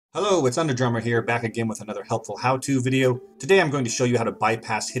Hello, it's Underdrummer here, back again with another helpful how-to video. Today I'm going to show you how to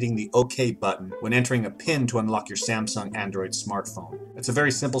bypass hitting the OK button when entering a PIN to unlock your Samsung Android smartphone. It's a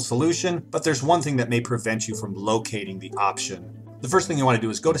very simple solution, but there's one thing that may prevent you from locating the option. The first thing you want to do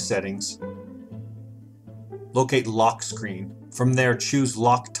is go to Settings, locate Lock Screen. From there, choose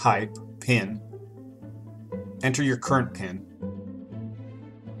Lock Type, PIN, enter your current PIN,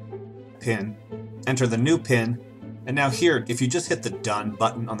 enter the new PIN, and now here, if you just hit the Done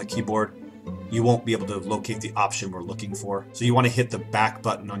button on the keyboard, you won't be able to locate the option we're looking for. So you want to hit the back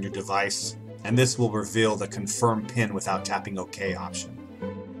button on your device, and this will reveal the Confirm PIN without tapping OK option.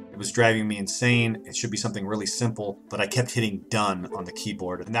 It was driving me insane. It should be something really simple, but I kept hitting Done on the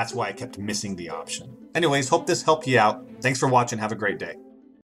keyboard, and that's why I kept missing the option. Anyways, hope this helped you out. Thanks for watching. Have a great day.